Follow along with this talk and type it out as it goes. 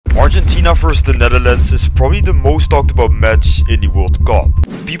Argentina vs the Netherlands is probably the most talked about match in the World Cup.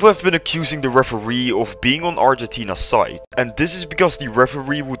 People have been accusing the referee of being on Argentina's side, and this is because the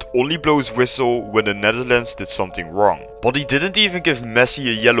referee would only blow his whistle when the Netherlands did something wrong. But he didn't even give Messi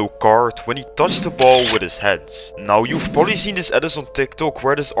a yellow card when he touched the ball with his hands. Now you've probably seen this edit on TikTok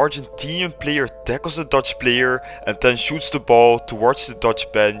where this Argentinian player tackles a Dutch player and then shoots the ball towards the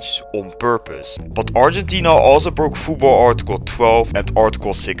Dutch bench on purpose. But Argentina also broke football Article 12 and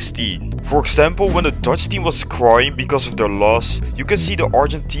Article 16. For example, when the Dutch team was crying because of their loss, you can see the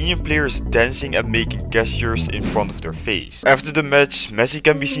Argentinian players dancing and making gestures in front of their face. After the match, Messi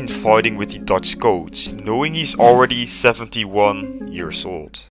can be seen fighting with the Dutch coach, knowing he's already 71 years old.